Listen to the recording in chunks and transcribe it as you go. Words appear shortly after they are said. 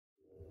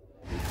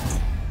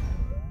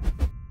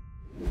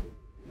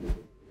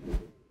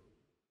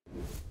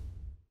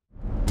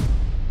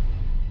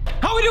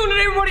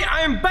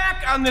am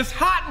back on this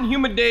hot and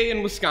humid day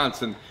in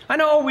Wisconsin. I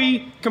know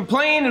we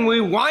complain and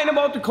we whine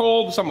about the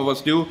cold, some of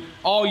us do,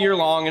 all year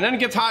long, and then it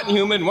gets hot and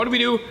humid, and what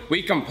do?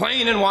 We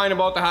complain and whine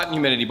about the hot and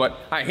humidity, but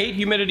I hate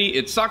humidity,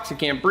 it sucks, I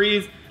can't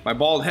breathe, my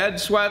bald head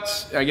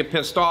sweats, I get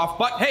pissed off,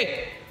 but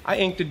hey, I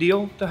inked a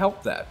deal to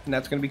help that, and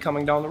that's gonna be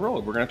coming down the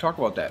road. We're gonna talk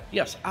about that.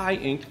 Yes, I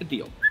inked a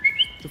deal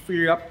to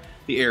free up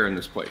the air in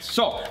this place.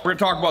 So, we're gonna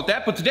talk about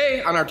that, but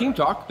today on our team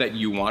talk that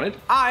you wanted,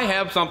 I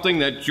have something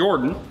that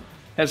Jordan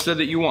has said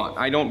that you want.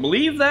 I don't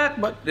believe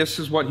that, but this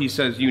is what he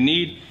says you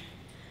need.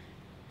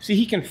 See,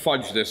 he can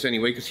fudge this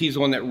anyway, because he's the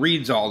one that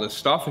reads all this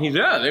stuff, and he's,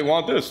 yeah, they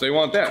want this, they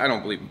want that. I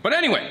don't believe him. But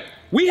anyway,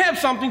 we have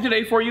something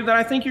today for you that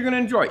I think you're gonna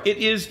enjoy. It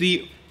is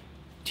the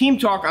team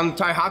talk on the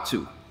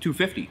Tohatsu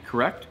 250,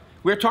 correct?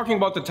 We're talking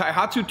about the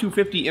Tohatsu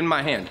 250 in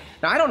my hand.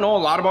 Now, I don't know a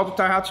lot about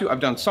the Tohatsu. I've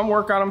done some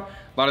work on them.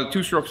 A lot of the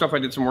two-stroke stuff I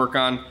did some work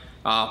on.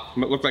 It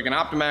looked like an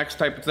Optimax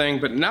type of thing,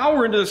 but now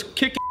we're into this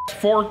kick-ass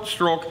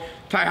four-stroke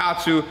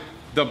Tohatsu.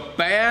 The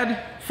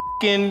bad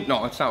fucking,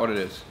 no, that's not what it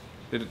is.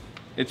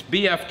 It's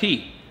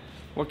BFT.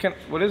 What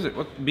is it?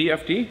 What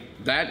BFT?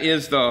 That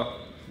is the,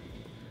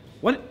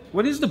 what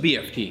is the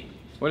BFT?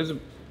 What is it?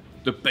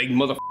 The big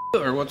motherfucker,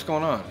 or what's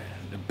going on?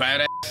 The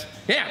badass?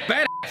 Yeah,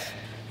 badass.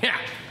 Yeah,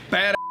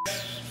 badass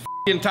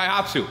fucking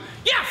Tohatsu.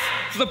 Yes,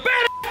 it's the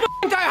badass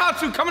fucking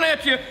Tohatsu coming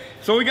at you.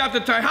 So we got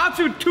the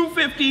Tohatsu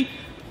 250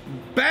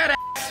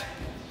 badass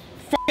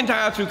fucking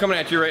Tohatsu coming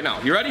at you right now.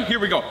 You ready? Here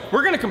we go.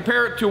 We're gonna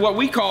compare it to what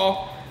we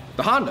call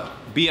the Honda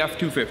BF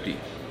 250,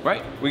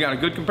 right? We got a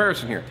good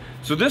comparison here.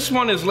 So this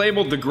one is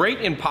labeled the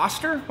Great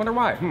Impostor. Wonder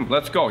why?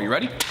 Let's go. You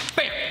ready?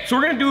 Bam! So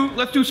we're gonna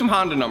let's do some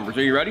Honda numbers.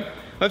 Are you ready?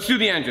 Let's do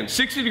the engine.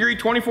 60 degree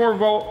 24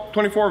 valve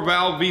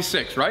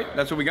V6, right?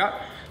 That's what we got.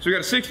 So we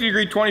got a 60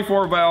 degree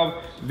 24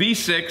 valve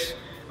V6,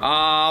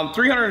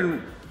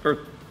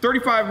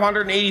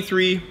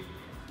 3,583,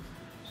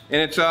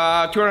 and it's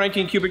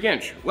 219 cubic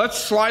inch. Let's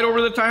slide over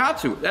to the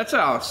Tohatsu. That's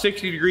a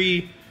 60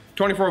 degree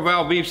 24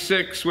 valve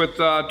V6 with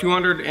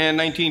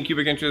 219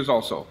 cubic inches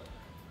also.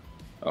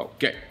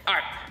 Okay, all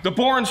right. The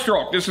bore and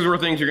stroke, this is where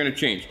things are gonna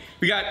change.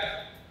 We got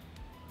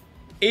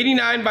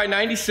 89 by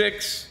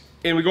 96,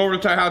 and we go over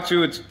to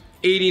Tohatsu, it's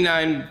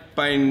 89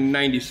 by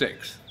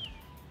 96.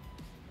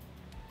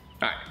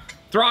 All right,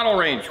 throttle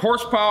range,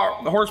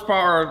 horsepower, the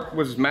horsepower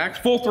was max,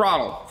 full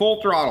throttle.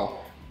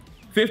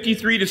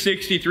 53 to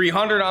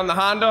 6,300 on the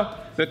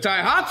Honda. The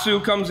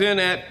Tohatsu comes in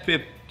at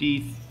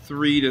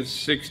 53 to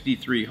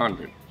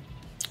 6,300.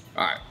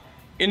 All right,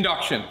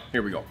 induction,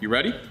 here we go. You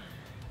ready?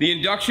 The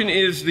induction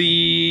is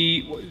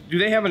the, do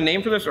they have a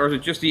name for this, or is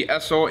it just the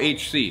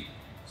SOHC?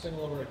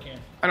 Single overhead cam.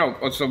 I know,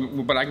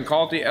 but I can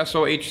call it the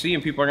SOHC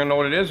and people are gonna know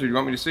what it is, or do you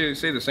want me to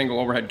say the single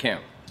overhead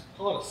cam?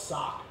 Call it a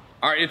sock.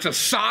 All right, it's a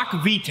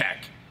SOC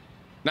Vtec.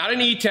 Not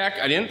an E-Tech,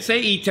 I didn't say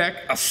E-Tech,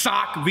 a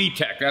SOC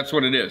Vtec, that's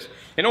what it is.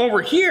 And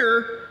over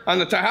here on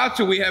the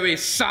Tohatsu, we have a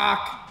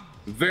SOC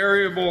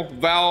variable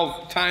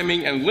valve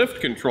timing and lift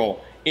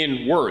control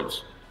in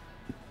words.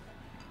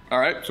 All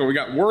right, so we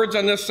got words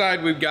on this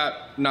side, we've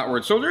got not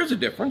words. So there is a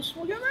difference.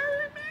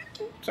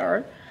 It's all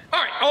right.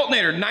 All right,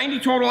 alternator, 90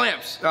 total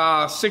amps,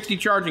 60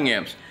 charging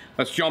amps.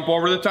 Let's jump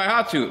over to the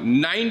Tohatsu,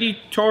 90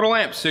 total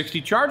amps, 60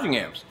 charging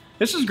amps.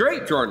 This is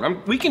great,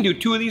 Jordan. We can do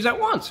two of these at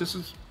once. This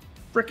is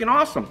freaking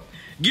awesome.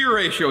 Gear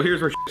ratio, here's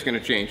where it's gonna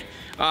change.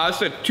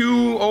 It's a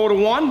 2:0 to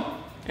 1,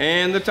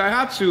 and the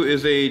Tohatsu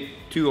is a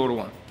 2:0 to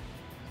 1.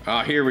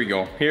 Here we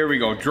go,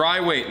 dry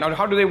weight. Now,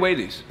 how do they weigh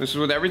these? This is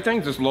with everything,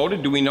 is this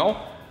loaded, do we know?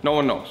 No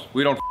one knows,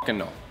 we don't fucking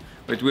know.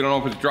 We don't know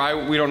if it's dry,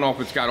 we don't know if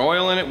it's got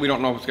oil in it, we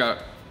don't know if it's got,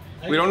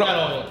 we don't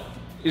know.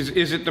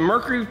 Is it the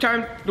mercury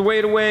time the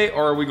weight away,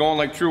 or are we going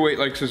like true weight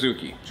like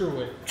Suzuki? True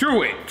weight.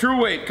 True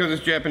weight, because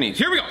it's Japanese.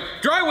 Here we go,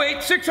 dry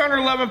weight,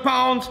 611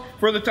 pounds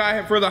for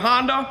the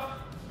Honda.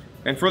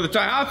 And for the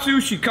Tohatsu,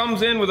 she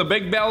comes in with a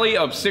big belly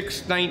of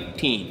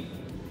 619.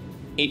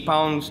 8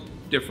 pounds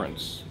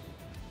difference.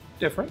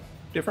 Different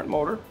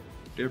motor,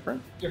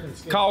 different.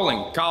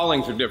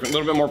 Cowlings are different, a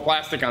little bit more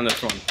plastic on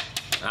this one.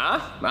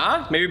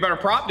 Maybe better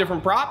prop,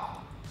 different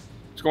prop?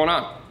 What's going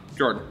on,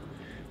 Jordan?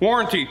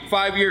 Warranty,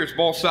 5 years,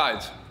 both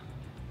sides.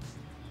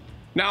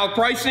 Now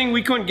pricing,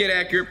 we couldn't get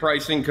accurate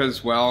pricing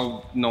because,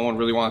 well, no one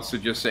really wants to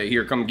just say,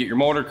 here, come get your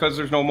motor, because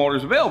there's no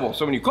motors available.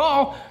 So when you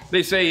call,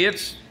 they say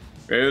it's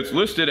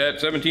listed at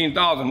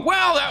 $17,000.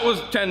 Well, that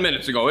was 10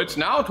 minutes ago. It's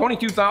now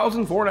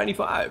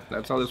 $22,495.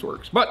 That's how this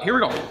works. But here we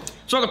go.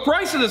 So the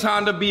price of this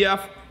Honda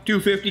BF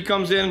 250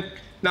 comes in.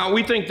 Now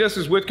we think this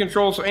is with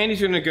control, so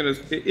Andy's gonna get us,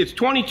 it's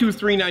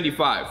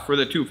 $22,395 for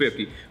the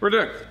 250. We're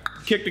gonna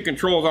kick the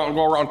controls out and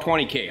go around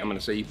 20K. I'm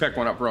gonna say you pick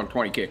one up around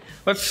 20K.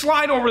 Let's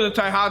slide over the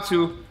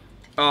Tohatsu,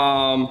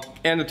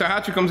 and the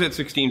Tohatsu comes in at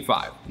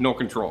 $16,500, no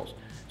controls.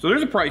 So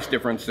there's a price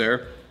difference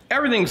there.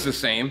 Everything's the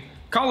same,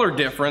 color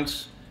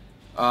difference,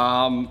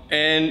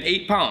 and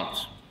 8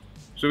 pounds.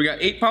 So we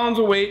got 8 pounds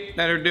of weight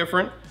that are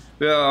different.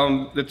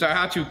 The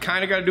Tohatsu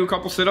kind of got to do a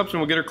couple sit-ups and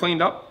we'll get her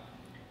cleaned up.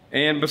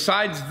 And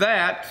besides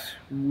that,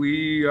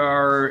 we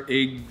are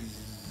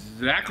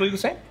exactly the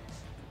same.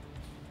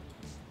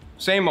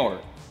 Same motor.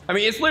 I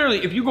mean, it's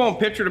literally, if you go in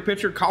picture to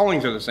picture,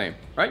 cowlings are the same,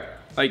 right?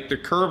 Like the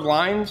curved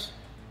lines,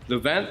 the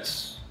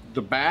vents,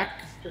 the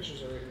back.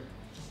 Pictures are right here.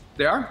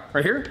 They are?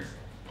 Right here?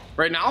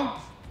 Right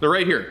now? They're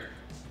right here.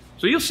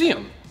 So you'll see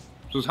them.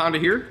 So is Honda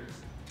here?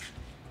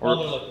 Or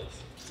they're like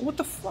this. What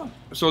the fuck?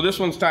 So this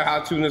one's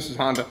Tohatsu and this is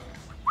Honda.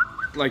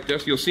 Like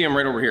this, you'll see them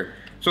right over here.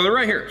 So they're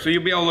right here, so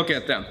you'll be able to look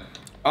at them.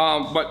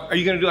 But are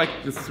you gonna do like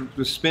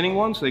the spinning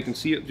one so they can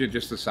see it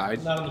just the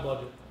side? Not in the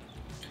budget.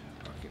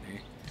 Fucking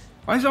A.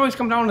 Why does it always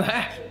come down to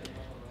that?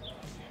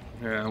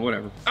 Yeah,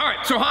 whatever. All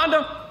right, so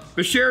Honda,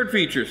 the shared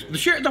features.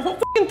 The whole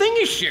fucking thing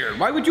is shared.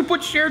 Why would you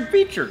put shared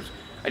features?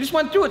 I just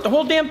went through it. The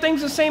whole damn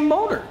thing's the same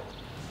motor.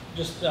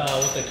 Just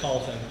what they call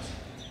things.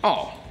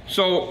 Oh,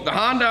 so the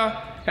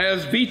Honda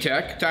has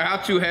Vtec,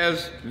 Tohatsu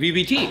has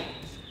VVT.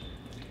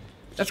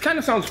 That kind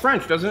of sounds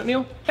French, doesn't it,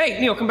 Neil? Hey,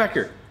 Neil, come back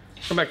here.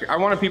 Come back here. I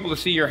wanted people to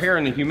see your hair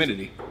in the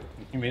humidity.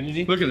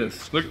 Humidity? Look at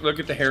this. Look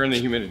at the hair in the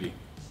humidity.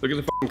 Look at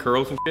the fucking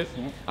curls and shit.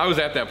 Yeah. I was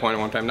at that point at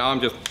one time. Now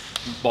I'm just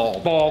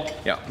bald. Bald.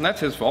 Yeah, and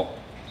that's his fault.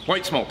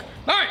 White smoke.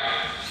 All right.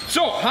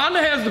 So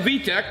Honda has the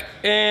Vtec,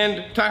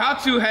 and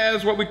Tohatsu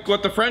has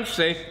what the French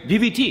say,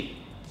 VVT.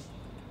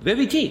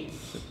 VVT.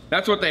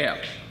 That's what they have.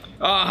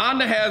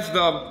 Honda has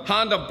the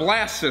Honda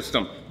Blast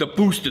system, the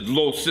boosted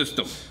low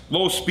system,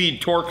 low speed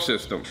torque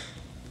system.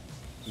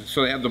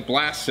 So they have the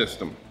Blast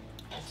system.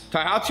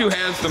 Tohatsu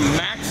has the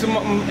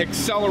maximum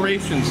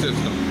acceleration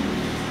system.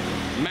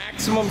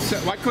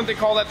 Why couldn't they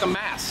call that the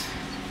mass?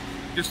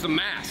 Just the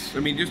mass.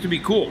 I mean, just to be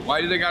cool. Why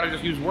do they gotta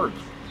just use words?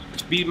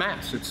 It's be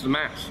mass, it's the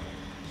mass.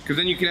 Because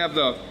then you can have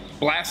the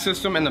Blast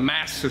system and the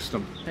mass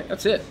system. Hey,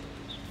 that's it.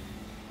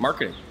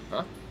 Marketing,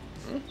 huh?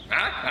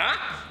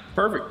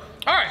 Perfect.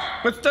 All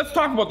right, let's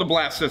talk about the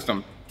Blast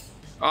system.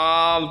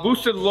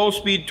 Boosted low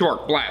speed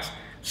torque, Blast.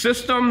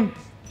 System,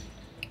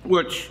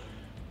 which,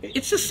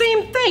 it's the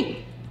same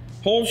thing.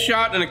 Hole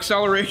shot and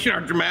acceleration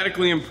are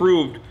dramatically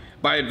improved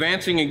by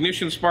advancing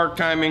ignition spark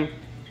timing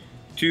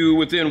to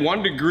within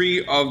 1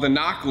 degree of the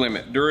knock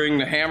limit during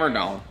the hammer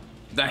down.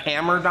 The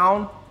hammer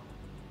down?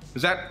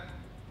 Is that,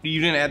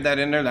 you didn't add that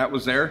in there? That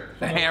was there?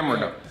 The hammer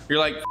down. You're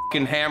like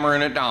fucking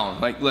hammering it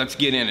down. Like, let's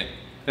get in it.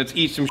 Let's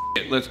eat some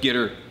shit. Let's get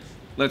her.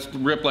 Let's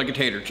rip like a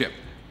tater chip.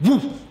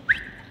 Woo!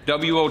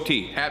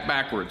 W-O-T, hat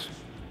backwards,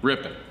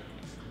 ripping.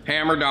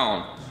 Hammer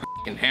down,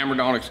 fucking hammer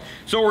down.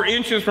 So we're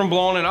inches from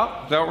blowing it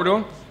up? Is that what we're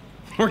doing?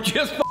 We're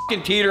just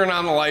fucking teetering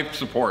on the life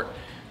support.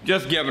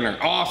 Just giving her.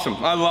 Awesome,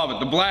 I love it.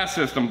 The Blast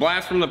system,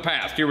 blast from the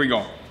past. Here we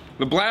go.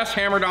 The Blast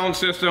hammer down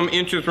system,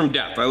 inches from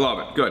death. I love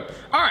it, good.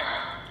 All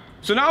right,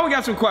 so now we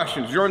got some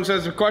questions. Jordan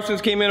says the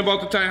questions came in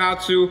about the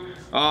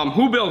Tohatsu.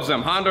 Who builds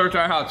them, Honda or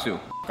Tohatsu?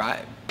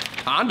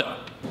 Honda.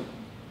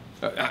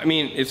 I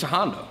mean, it's a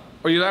Honda.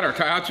 Or either that or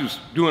Tohatsu's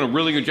doing a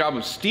really good job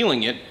of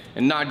stealing it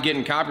and not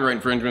getting copyright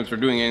infringements or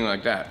doing anything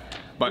like that.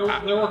 But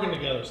they're working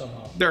together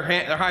somehow. They're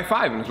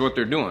high-fiving is what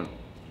they're doing.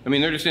 I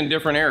mean, they're just in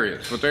different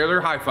areas, but they're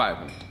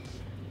high-fiving.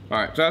 All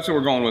right, so that's what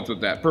we're going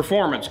with that.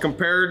 Performance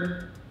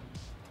compared.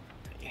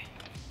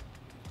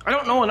 I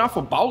don't know enough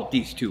about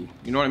these two.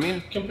 You know what I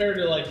mean? Compared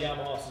to like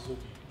Yamaha, Suzuki.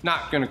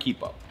 Not gonna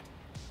keep up.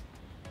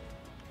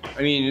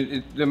 I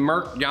mean, the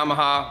Merc,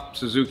 Yamaha,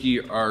 Suzuki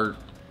are.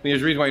 I mean,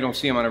 there's a reason why you don't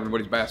see them on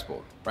everybody's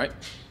basketball, right?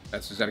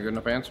 Is that a good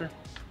enough answer?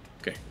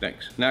 Okay,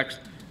 thanks. Next,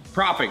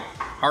 propping.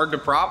 Hard to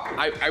prop.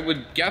 I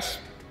would guess.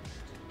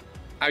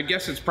 I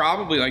guess it's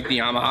probably like the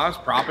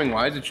Yamahas, propping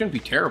wise. It shouldn't be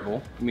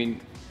terrible. I mean,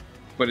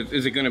 but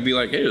is it gonna be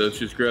like, hey, let's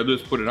just grab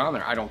this, put it on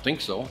there? I don't think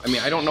so. I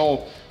mean, I don't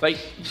know. Like,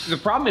 the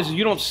problem is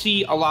you don't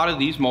see a lot of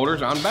these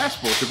motors on bass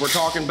boats if we're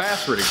talking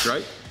bass rigs,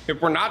 right? If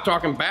we're not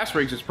talking bass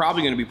rigs, it's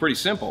probably gonna be pretty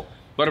simple.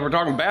 But if we're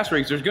talking bass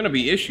rigs, there's gonna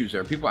be issues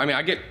there. People, I mean,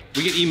 we get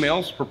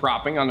emails for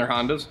propping on their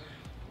Hondas.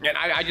 And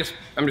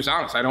I'm just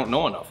honest, I don't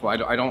know enough. I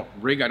don't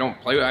rig, I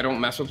don't play, I don't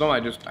mess with them. I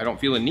don't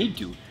feel a need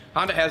to.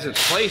 Honda has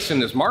its place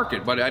in this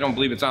market, but I don't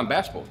believe it's on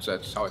bass boats.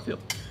 That's how I feel.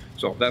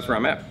 So that's where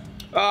I'm at.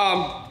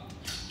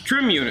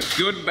 Trim units,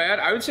 good, bad.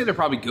 I would say they're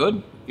probably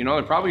good. You know,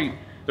 they're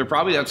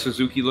probably that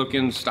Suzuki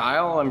looking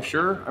style, I'm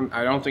sure.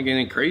 I don't think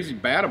anything crazy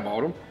bad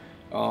about them.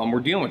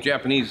 We're dealing with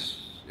Japanese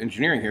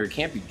engineering here. It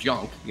can't be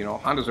junk. You know,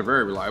 Hondas are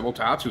very reliable.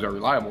 Tohatsus are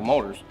reliable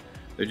motors.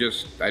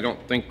 I don't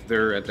think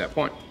they're at that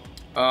point.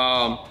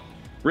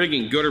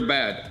 Rigging, good or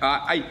bad?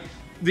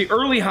 The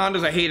early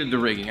Hondas, I hated the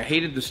rigging. I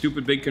hated the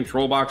stupid big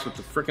control box with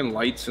the frickin'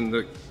 lights and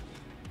the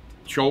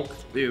choke.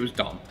 It was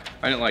dumb.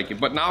 I didn't like it.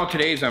 But now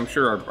today's, I'm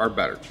sure, are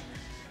better.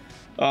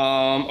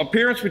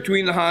 Appearance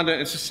between the Honda,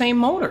 it's the same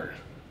motor.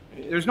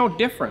 There's no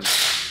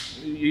difference.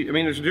 I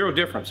mean, there's zero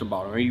difference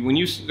about them. I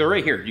mean, they're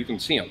right here. You can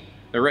see them.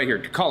 They're right here.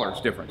 The color's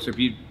different. So if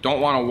you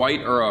don't want a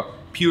white or a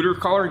pewter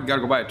color, you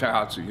gotta go buy a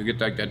Tohatsu. You get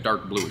that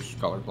dark bluish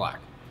color, black.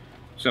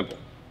 Simple.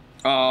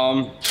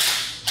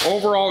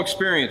 Overall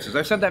experiences.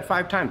 I said that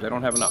 5 times. I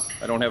don't have enough.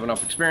 I don't have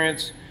enough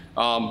experience.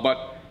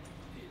 But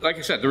like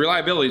I said, the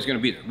reliability is going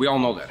to be there. We all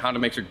know that. Honda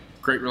makes a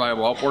great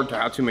reliable outboard.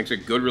 Tohatsu makes a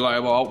good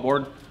reliable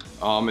outboard.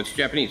 It's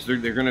Japanese. They're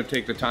going to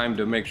take the time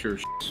to make sure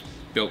it's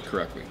built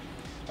correctly.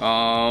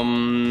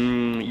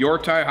 Your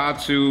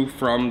Tohatsu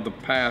from the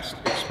past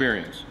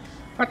experience.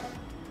 What?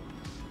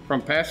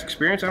 from past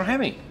experience, I don't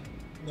have any.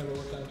 Never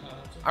worked on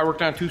Tohatsu? I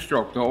worked on a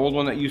 2-stroke, the old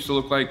one that used to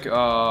look like the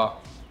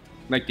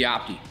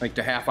Opti, like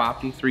the half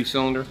Opti,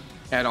 3-cylinder.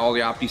 Had all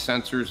the Opti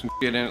sensors and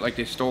shit in it, like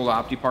they stole the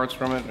Opti parts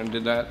from it and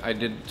did that. I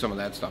did some of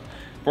that stuff.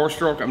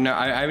 4-stroke,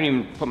 I haven't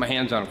even put my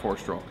hands on a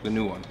 4-stroke, the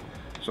new one.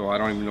 So I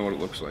don't even know what it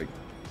looks like.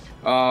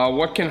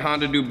 What can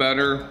Honda do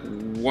better?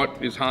 What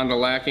is Honda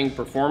lacking?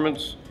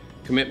 Performance,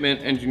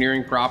 commitment,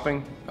 engineering,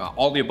 propping,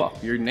 all the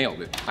above. You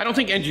nailed it. I don't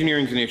think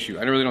engineering's an issue.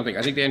 I really don't think.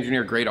 I think they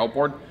engineer a great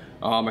outboard.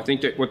 I think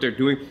that what they're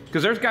doing,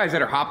 because there's guys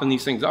that are hopping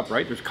these things up,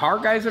 right? There's car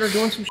guys that are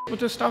doing some shit with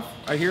this stuff,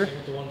 I hear.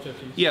 With the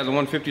 150s. Yeah, the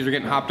 150s are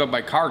getting hopped up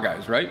by car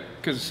guys, right?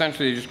 Because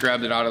essentially they just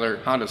grabbed it out of their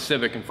Honda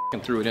Civic and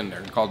fucking threw it in there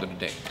and called it a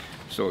day.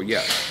 So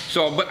yeah.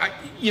 So, but I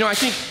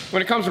think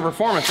when it comes to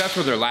performance, that's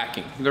where they're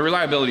lacking. The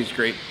reliability is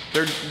great.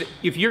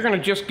 If you're gonna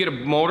just get a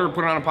motor,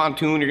 put it on a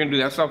pontoon, you're gonna do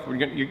that stuff,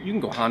 you can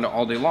go Honda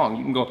all day long.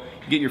 You can go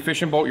get your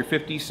fishing boat, your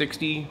 50,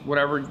 60,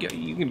 whatever.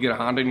 You can get a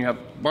Honda and you have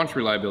a bunch of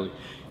reliability.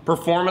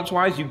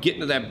 Performance-wise, you get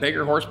into that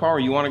bigger horsepower,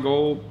 you want to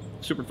go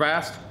super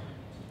fast,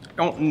 I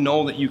don't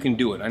know that you can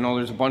do it. I know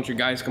there's a bunch of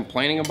guys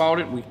complaining about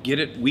it. We get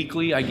it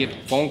weekly. I get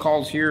phone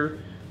calls here.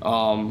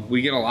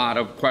 We get a lot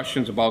of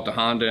questions about the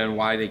Honda and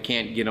why they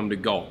can't get them to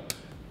go.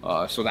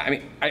 So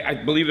that, I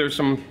believe there's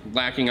some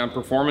lacking on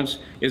performance.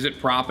 Is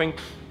it propping?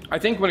 I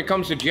think when it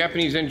comes to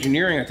Japanese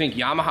engineering, I think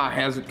Yamaha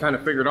has it kind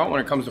of figured out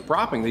when it comes to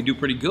propping. They do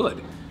pretty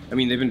good. I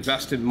mean, they've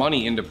invested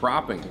money into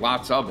propping,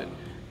 lots of it.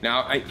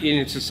 Now, and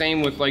it's the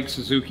same with like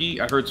Suzuki.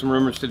 I heard some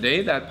rumors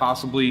today that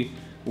possibly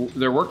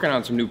they're working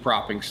on some new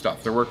propping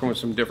stuff. They're working with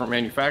some different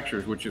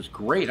manufacturers, which is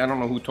great. I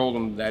don't know who told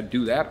them that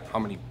do that, how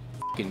many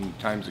fucking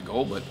times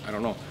ago, but I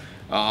don't know.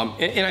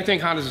 And I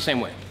think Honda's the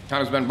same way.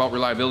 Honda's been about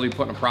reliability,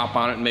 putting a prop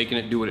on it and making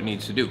it do what it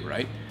needs to do,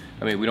 right?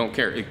 I mean, we don't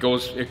care. It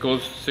goes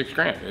 $6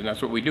 grand, and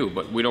that's what we do.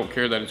 But we don't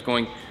care that it's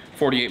going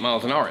 48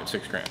 miles an hour at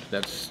 $6 grand.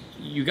 That's,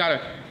 you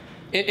gotta.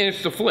 And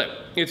it's the flip.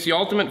 It's the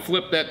ultimate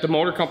flip that the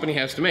motor company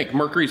has to make.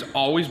 Mercury's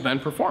always been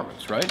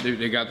performance, right?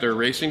 They got their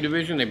racing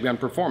division, they've been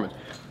performance.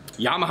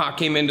 Yamaha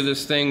came into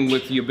this thing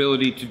with the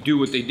ability to do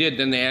what they did,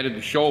 then they added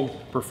the show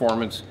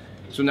performance.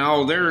 So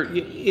now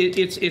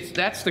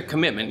that's the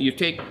commitment. You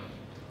take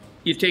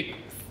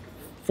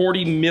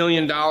 $40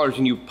 million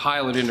and you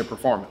pile it into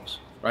performance,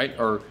 right?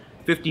 Or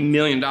 $50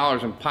 million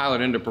and pile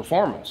it into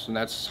performance. And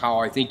that's how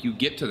I think you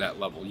get to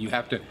that level. You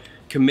have to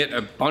commit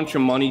a bunch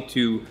of money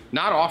to,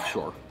 not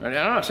offshore. And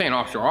I'm not saying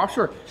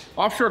offshore.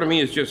 Offshore to me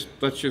is just,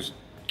 let's just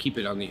keep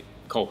it on the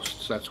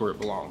coasts. That's where it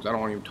belongs. I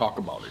don't want to even talk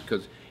about it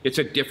because it's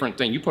a different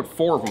thing. You put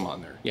 4 of them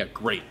on there. Yeah,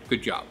 great.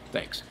 Good job.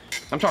 Thanks.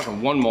 I'm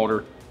talking one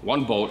motor,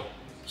 one boat,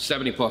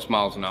 70 plus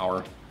miles an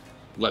hour.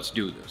 Let's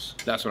do this.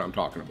 That's what I'm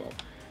talking about.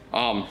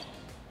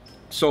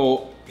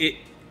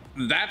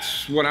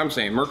 That's what I'm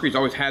saying. Mercury's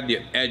always had the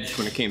edge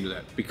when it came to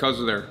that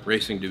because of their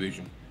racing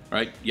division,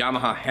 right?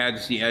 Yamaha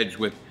has the edge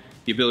with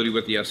the ability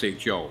with the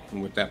SHO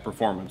and with that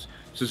performance.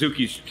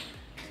 Suzuki's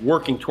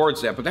working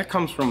towards that, but that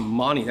comes from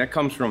money. That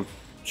comes from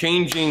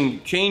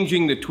changing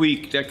the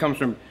tweak. That comes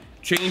from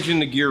changing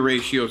the gear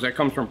ratios. That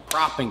comes from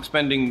propping,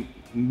 spending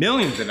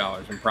millions of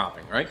dollars in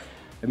propping, right?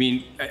 I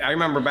mean, I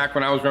remember back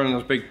when I was running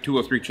those big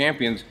 203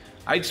 champions,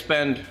 I'd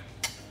spend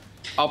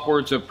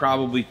upwards of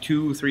probably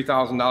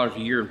 $2,000–3,000 a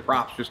year in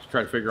props just to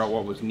try to figure out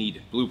what was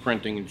needed,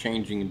 blueprinting and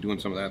changing and doing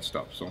some of that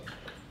stuff. So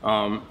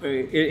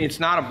it's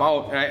not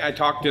about, I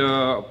talked to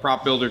a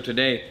prop builder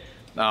today.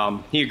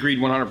 He agreed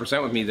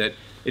 100% with me that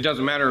it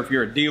doesn't matter if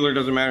you're a dealer,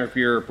 doesn't matter if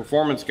you're a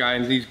performance guy,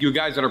 and you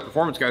guys that are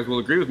performance guys will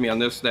agree with me on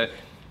this, that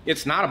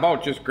it's not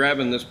about just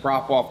grabbing this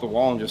prop off the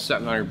wall and just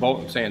setting on your boat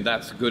and saying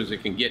that's as good as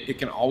it can get. It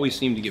can always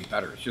seem to get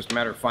better. It's just a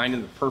matter of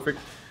finding the perfect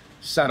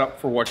setup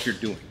for what you're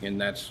doing,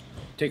 and it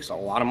takes a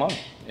lot of money.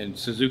 And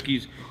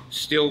Suzuki's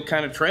still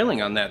kind of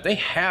trailing on that. They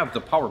have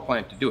the power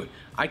plant to do it.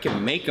 I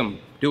can make them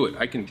do it.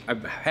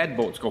 I've had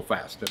boats go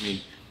fast. I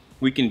mean,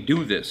 we can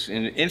do this,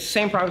 and it's the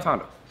same problem with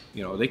Honda.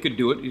 You know, they could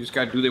do it. You just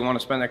got to, do they want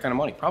to spend that kind of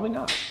money? Probably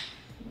not.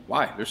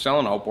 Why? They're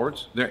selling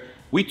outboards.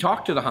 We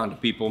talked to the Honda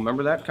people.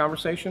 Remember that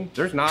conversation?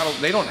 They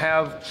don't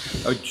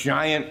have a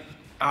giant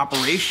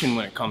operation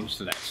when it comes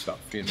to that stuff.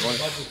 You know? The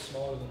budget's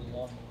smaller than the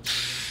lawnmower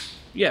division.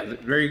 Yeah,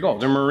 there you go.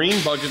 Their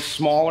marine budget's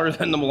smaller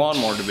than the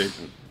lawnmower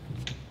division.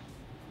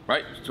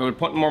 Right? So they're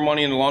putting more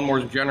money into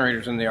lawnmowers and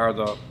generators than they are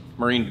the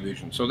marine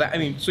division. So that, I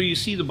mean, so you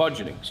see the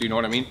budgeting. So you know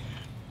what I mean?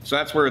 So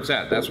that's where it's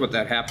at. That's what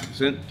that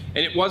happens. And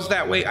it was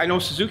that way. I know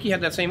Suzuki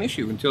had that same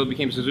issue until it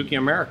became Suzuki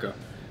America,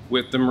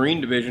 with the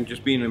marine division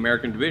just being an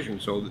American division.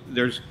 So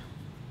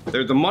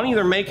the money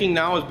they're making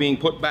now is being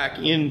put back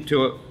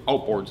into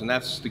outboards, and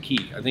that's the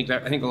key. I think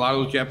a lot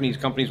of those Japanese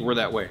companies were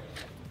that way.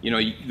 You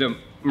know, the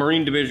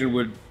marine division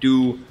would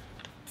do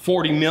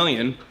 40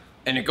 million,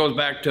 and it goes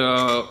back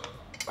to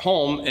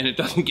home, and it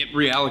doesn't get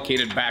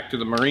reallocated back to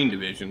the marine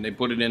division. They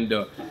put it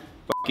into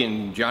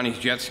fucking Johnny's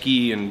jet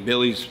ski and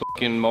Billy's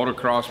fucking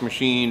motocross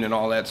machine and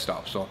all that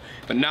stuff. So,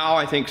 but now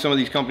I think some of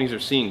these companies are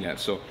seeing that.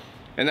 So,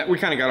 and that we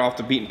kind of got off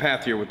the beaten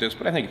path here with this,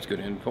 but I think it's good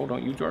info,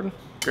 don't you, Jordan?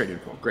 Great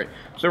info, great.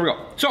 So there we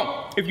go.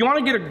 So if you want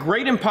to get a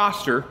great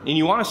Impostor and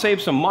you want to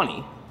save some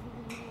money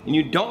and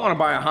you don't want to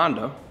buy a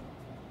Honda,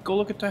 go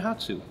look at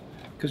Tohatsu,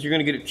 because you're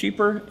gonna get it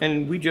cheaper,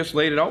 and we just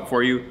laid it out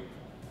for you.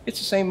 It's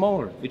the same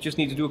motor. It just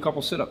needs to do a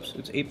couple sit-ups.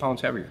 It's 8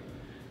 pounds heavier.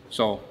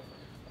 So,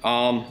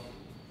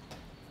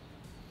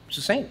 it's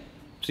the same.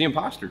 It's the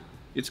Impostor.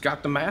 It's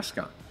got the mask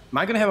on. Am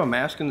I gonna have a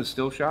mask in the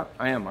still shot?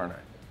 I am, aren't I?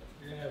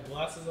 You're gonna have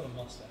glasses and a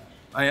mustache.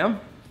 I am?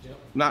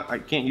 Yep. I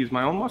can't use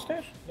my own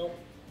mustache? Nope.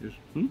 Just,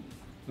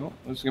 No,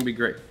 this is gonna be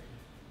great.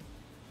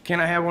 Can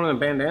I have one of the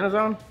bandanas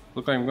on?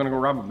 Look like I'm gonna go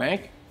rob a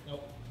bank?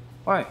 Nope.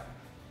 Why?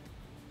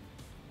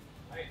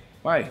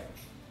 Why?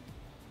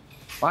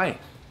 Why,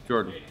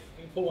 Jordan? You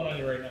can put one on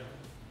you right now.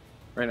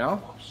 Right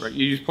now? Right,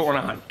 you just put one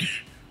on.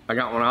 I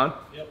got one on?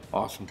 Yep.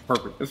 Awesome,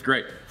 perfect, that's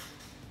great.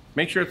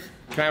 Make sure it's,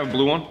 can I have a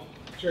blue one?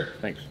 Sure.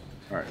 Thanks.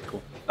 All right,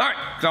 cool. All right,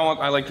 because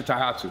I like the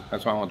Tohatsu.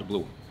 That's why I want the blue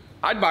one.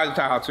 I'd buy the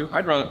Tohatsu.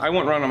 I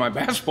wouldn't run on my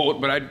bass boat,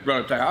 but I'd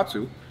run a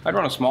Tohatsu. I'd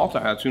run a small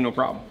Tohatsu, no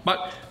problem.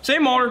 But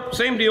same motor,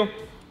 same deal.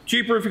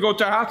 Cheaper if you go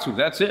Tohatsu.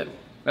 That's it.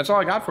 That's all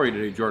I got for you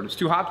today, Jordan. It's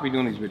too hot to be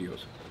doing these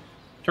videos.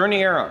 Turn the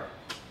air on.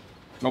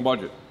 No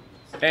budget.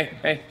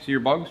 Hey, see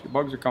your bugs? Your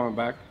bugs are coming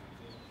back.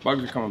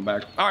 Bugs are coming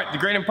back. All right, the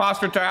Great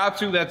Impostor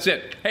Tohatsu, that's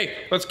it. Hey,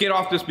 let's get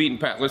off this beaten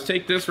path. Let's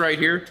take this right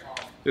here,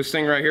 this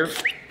thing right here,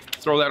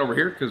 throw that over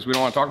here because we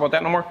don't want to talk about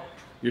that no more.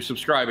 Your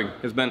subscribing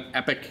has been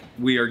epic.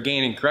 We are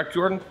gaining, correct,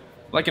 Jordan?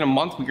 Like in a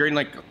month, we're gaining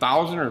like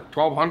 1,000 or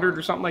 1,200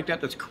 or something like that.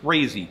 That's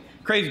crazy.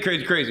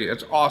 Crazy.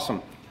 That's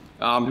awesome.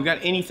 Do we got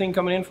anything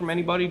coming in from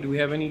anybody? Do we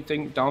have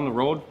anything down the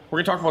road?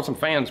 We're gonna talk about some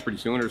fans pretty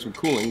soon or some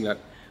cooling that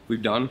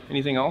we've done.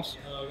 Anything else?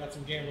 We got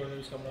some gambler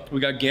news coming up. We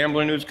got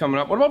gambler news coming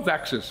up. What about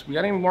Vexus? We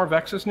got any more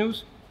Vexus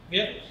news?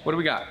 Yeah. What do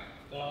we got?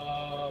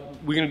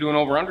 We're gonna do an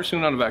over-under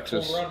soon on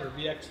Vexus. Over-under,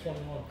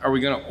 VX21. Are we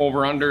gonna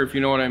over-under, if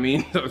you know what I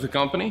mean, the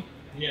company?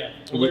 Yeah,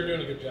 well, they're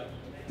doing a good job.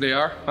 They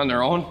are, on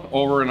their own,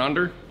 over and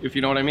under, if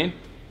you know what I mean?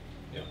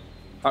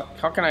 Yep.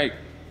 How can I,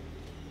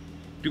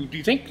 do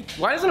you think,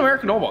 why doesn't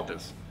America know about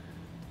this?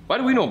 Why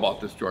do we know about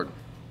this, Jordan?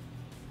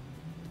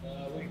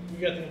 We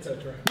got the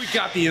inside track. We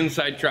got the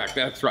inside track,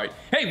 that's right.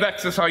 Hey,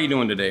 Vexus, how you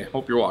doing today?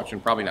 Hope you're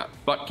watching, probably not.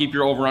 But keep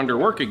your over-under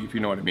working, if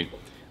you know what I mean.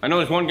 I know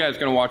there's one guy that's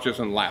gonna watch this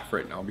and laugh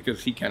right now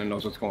because he kinda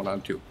knows what's going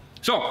on too.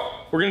 So,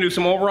 we're gonna do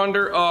some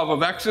over-under of a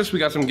Vexus. We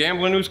got some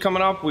gambler news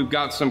coming up. We've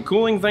got some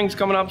cooling things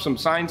coming up, some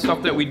sign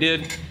stuff that we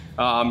did.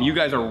 You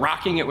guys are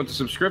rocking it with the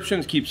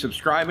subscriptions. Keep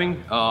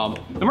subscribing.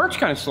 The merch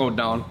kind of slowed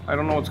down. I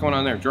don't know what's going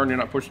on there. Jordan, you're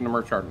not pushing the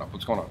merch hard enough.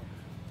 What's going on?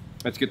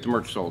 Let's get the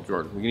merch sold,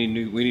 Jordan. We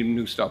need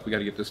new stuff. We got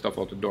to get this stuff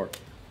out the door.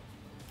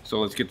 So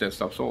let's get that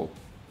stuff sold.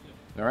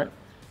 All right.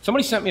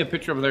 Somebody sent me a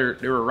picture of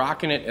they were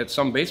rocking it at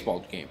some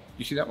baseball game.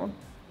 You see that one?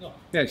 No.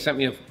 Yeah, they sent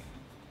me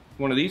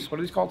one of these. What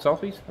are these called?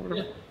 Selfies or whatever?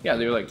 Yeah. Yeah,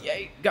 they were like, yeah,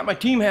 got my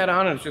team hat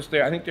on, and it's just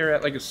there. I think they're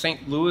at like a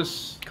St.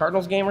 Louis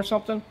Cardinals game or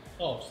something.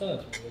 Oh, send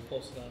it to me. We'll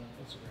post it on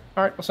Instagram.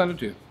 All right, I'll send it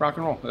to you. Rock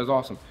and roll. That's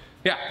awesome.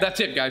 Yeah, that's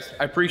it, guys.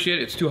 I appreciate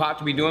it. It's too hot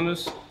to be doing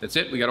this. That's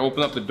it. We got to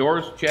open up the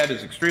doors. Chad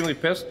is extremely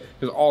pissed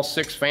because all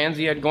 6 fans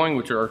he had going,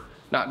 which are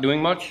not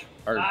doing much,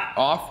 are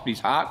off.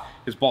 He's hot.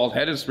 His bald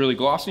head is really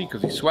glossy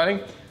because he's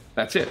sweating.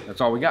 That's it. That's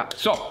all we got.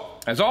 So,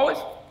 as always,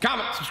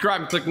 comment,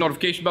 subscribe, and click the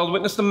notification bell to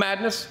witness the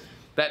madness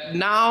that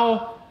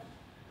now...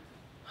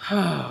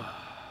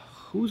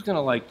 Who's going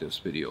to like this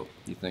video,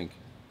 you think?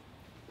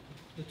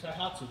 The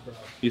Tohatsu crowd.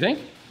 You think?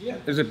 Yeah.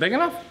 Is it big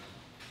enough?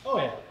 Oh,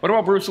 yeah. What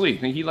about Bruce Lee?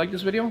 Think he'd like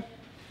this video?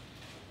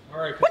 All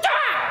right.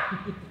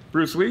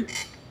 Bruce Lee?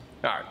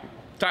 All right.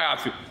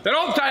 Tohatsu. Then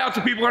all the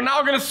Tohatsu people are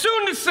now going to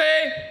soon to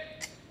say,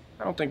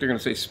 I don't think they're going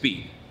to say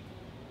speed,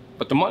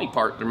 but the money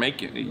part they're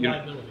making.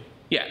 Reliability.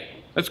 Yeah.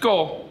 Let's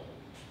go.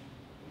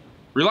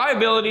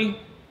 Reliability,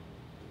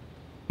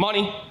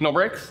 money, no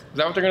breaks. Is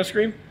that what they're going to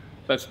scream?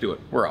 Let's do it.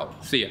 We're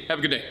out. See ya. Have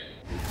a good day.